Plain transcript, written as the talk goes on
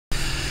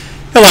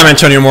Hello, I'm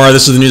Antonio Mora.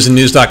 This is the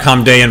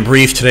newsandnews.com Day in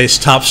Brief. Today's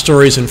top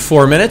stories in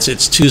 4 minutes.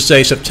 It's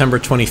Tuesday, September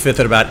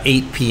 25th at about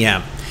 8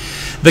 p.m.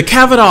 The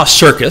Kavanaugh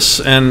circus,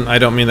 and I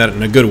don't mean that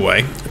in a good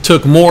way,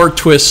 took more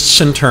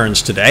twists and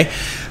turns today.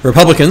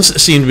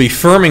 Republicans seem to be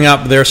firming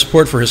up their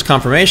support for his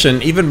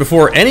confirmation even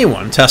before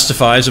anyone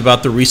testifies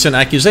about the recent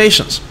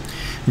accusations.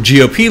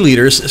 GOP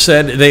leaders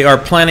said they are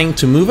planning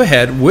to move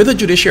ahead with a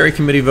Judiciary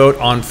Committee vote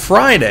on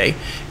Friday,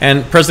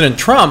 and President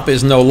Trump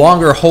is no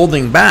longer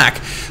holding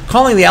back,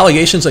 calling the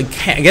allegations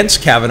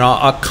against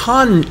Kavanaugh a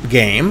con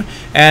game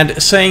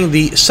and saying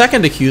the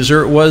second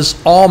accuser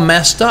was all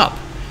messed up.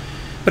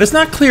 But it's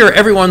not clear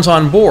everyone's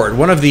on board.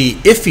 One of the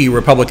iffy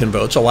Republican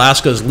votes,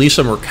 Alaska's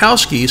Lisa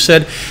Murkowski,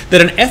 said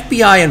that an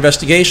FBI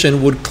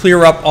investigation would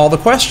clear up all the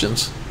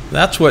questions.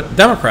 That's what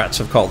Democrats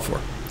have called for.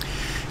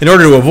 In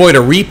order to avoid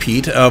a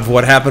repeat of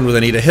what happened with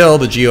Anita Hill,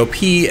 the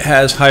GOP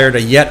has hired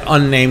a yet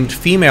unnamed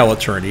female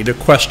attorney to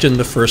question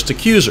the first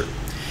accuser.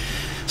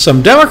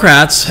 Some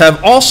Democrats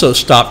have also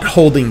stopped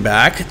holding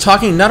back,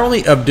 talking not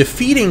only of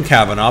defeating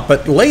Kavanaugh,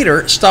 but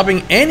later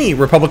stopping any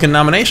Republican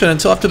nomination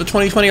until after the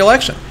 2020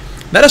 election.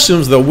 That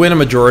assumes they'll win a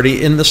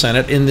majority in the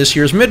Senate in this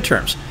year's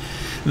midterms.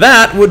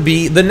 That would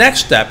be the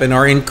next step in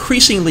our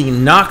increasingly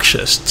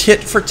noxious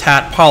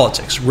tit-for-tat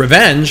politics,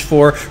 revenge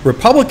for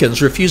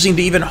Republicans refusing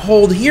to even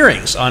hold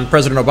hearings on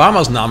President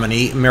Obama's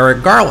nominee,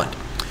 Merrick Garland.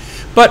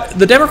 But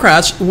the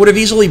Democrats would have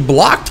easily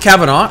blocked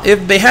Kavanaugh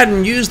if they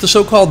hadn't used the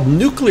so-called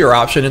nuclear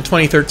option in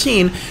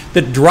 2013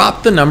 that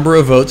dropped the number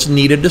of votes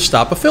needed to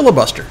stop a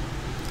filibuster.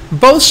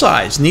 Both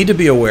sides need to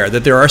be aware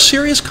that there are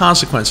serious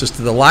consequences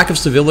to the lack of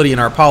stability in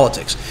our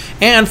politics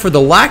and for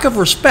the lack of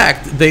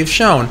respect they've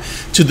shown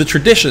to the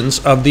traditions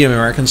of the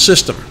American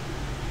system.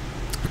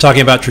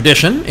 Talking about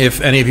tradition, if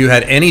any of you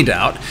had any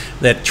doubt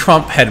that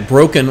Trump had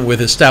broken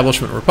with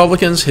establishment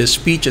Republicans, his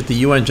speech at the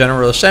UN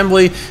General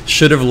Assembly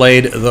should have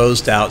laid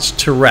those doubts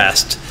to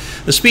rest.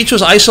 The speech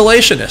was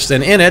isolationist,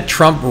 and in it,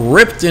 Trump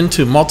ripped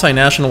into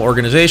multinational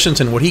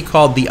organizations and what he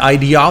called the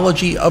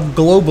ideology of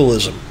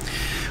globalism.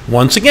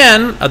 Once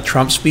again, a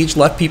Trump speech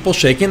left people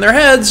shaking their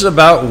heads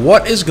about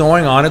what is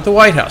going on at the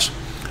White House.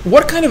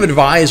 What kind of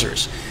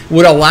advisors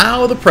would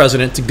allow the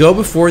president to go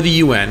before the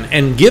UN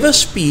and give a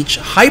speech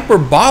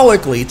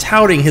hyperbolically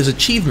touting his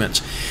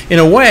achievements in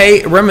a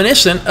way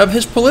reminiscent of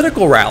his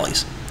political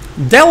rallies?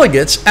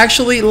 Delegates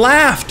actually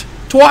laughed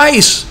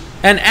twice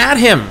and at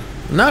him,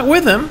 not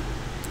with him.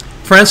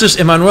 Francis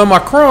Emmanuel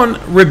Macron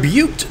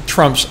rebuked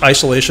Trump's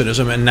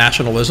isolationism and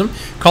nationalism,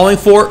 calling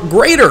for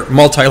greater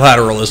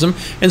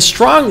multilateralism, and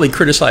strongly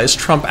criticized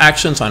Trump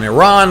actions on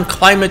Iran,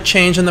 climate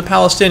change, and the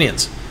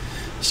Palestinians.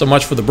 So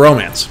much for the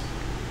bromance.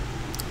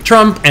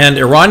 Trump and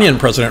Iranian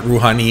President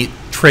Rouhani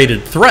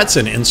traded threats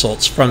and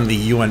insults from the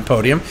UN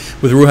podium,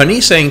 with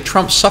Rouhani saying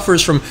Trump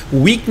suffers from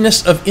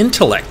weakness of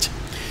intellect.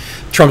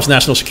 Trump's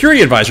national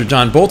security advisor,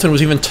 John Bolton,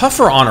 was even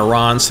tougher on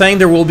Iran, saying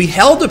there will be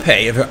hell to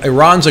pay if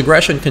Iran's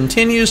aggression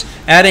continues,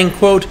 adding,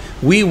 quote,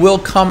 "We will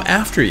come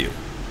after you."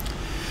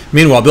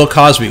 Meanwhile, Bill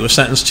Cosby was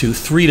sentenced to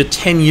 3 to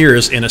 10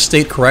 years in a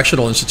state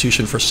correctional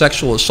institution for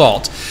sexual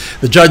assault.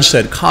 The judge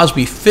said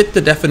Cosby fit the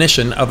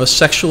definition of a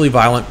sexually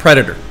violent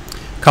predator.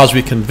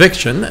 Cosby's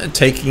conviction,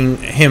 taking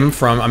him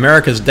from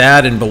America's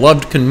dad and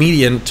beloved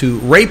comedian to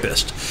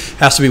rapist,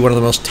 has to be one of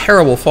the most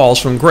terrible falls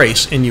from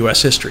grace in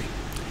U.S. history.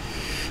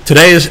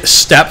 Today's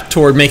step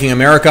toward making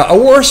America a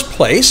worse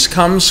place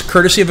comes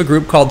courtesy of a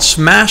group called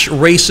Smash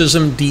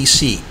Racism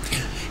DC.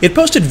 It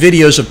posted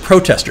videos of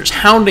protesters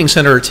hounding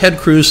Senator Ted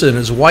Cruz and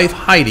his wife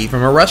Heidi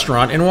from a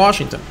restaurant in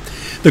Washington.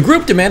 The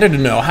group demanded to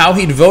know how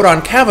he'd vote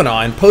on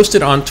Kavanaugh and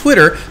posted on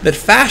Twitter that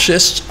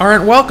fascists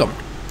aren't welcomed.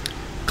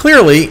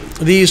 Clearly,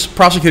 these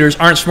prosecutors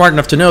aren't smart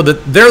enough to know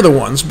that they're the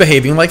ones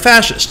behaving like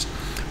fascists.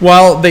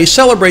 While they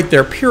celebrate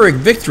their Pyrrhic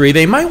victory,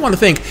 they might want to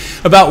think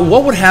about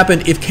what would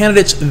happen if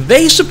candidates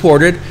they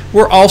supported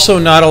were also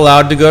not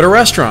allowed to go to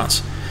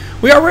restaurants.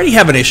 We already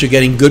have an issue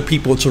getting good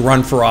people to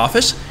run for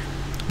office.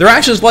 Their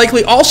actions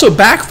likely also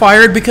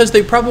backfired because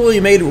they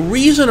probably made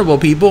reasonable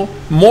people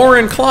more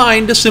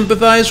inclined to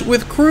sympathize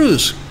with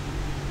Cruz.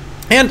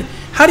 And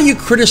how do you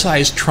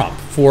criticize Trump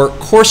for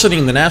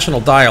corseting the national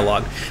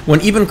dialogue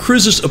when even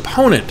Cruz's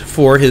opponent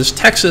for his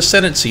Texas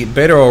Senate seat,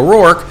 Beto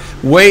O'Rourke,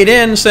 weighed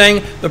in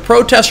saying the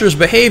protesters'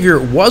 behavior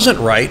wasn't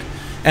right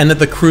and that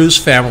the Cruz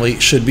family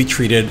should be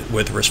treated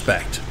with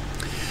respect?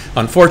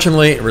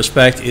 Unfortunately,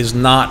 respect is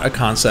not a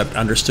concept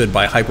understood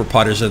by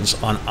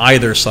hyperpartisans on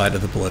either side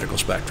of the political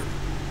spectrum.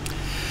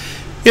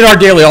 In our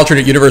daily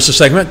alternate universes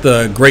segment,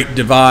 the great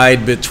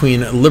divide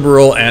between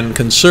liberal and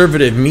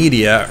conservative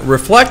media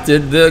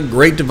reflected the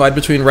great divide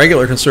between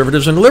regular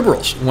conservatives and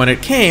liberals when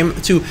it came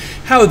to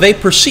how they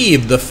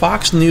perceived the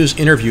Fox News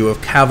interview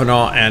of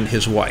Kavanaugh and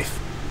his wife.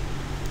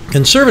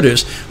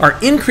 Conservatives are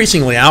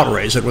increasingly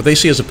outraged at what they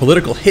see as a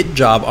political hit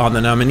job on the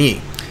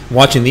nominee.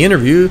 Watching the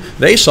interview,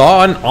 they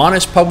saw an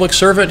honest public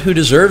servant who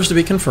deserves to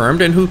be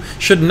confirmed and who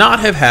should not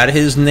have had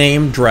his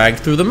name dragged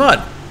through the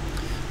mud.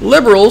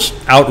 Liberals,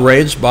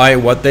 outraged by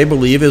what they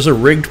believe is a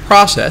rigged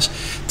process,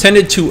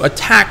 tended to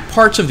attack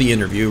parts of the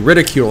interview,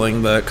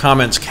 ridiculing the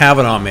comments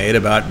Kavanaugh made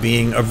about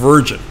being a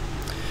virgin.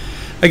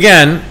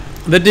 Again,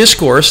 the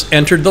discourse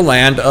entered the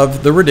land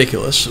of the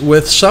ridiculous,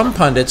 with some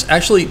pundits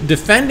actually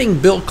defending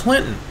Bill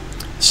Clinton,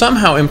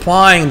 somehow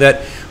implying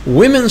that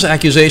women's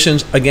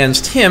accusations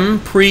against him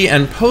pre-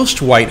 and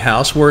post-White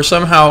House were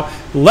somehow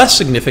less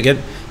significant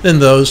than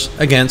those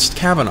against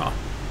Kavanaugh.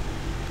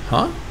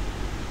 Huh?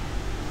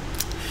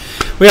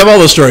 We have all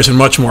those stories and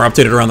much more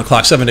updated around the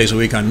clock 7 days a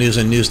week on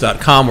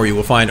newsandnews.com, where you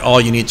will find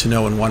all you need to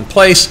know in one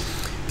place.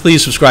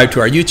 Please subscribe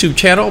to our YouTube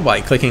channel by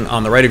clicking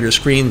on the right of your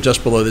screen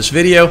just below this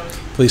video.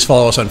 Please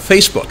follow us on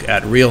Facebook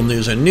at Real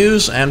News and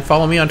News, and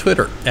follow me on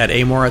Twitter at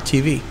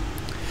AMoraTV.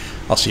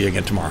 I'll see you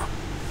again tomorrow.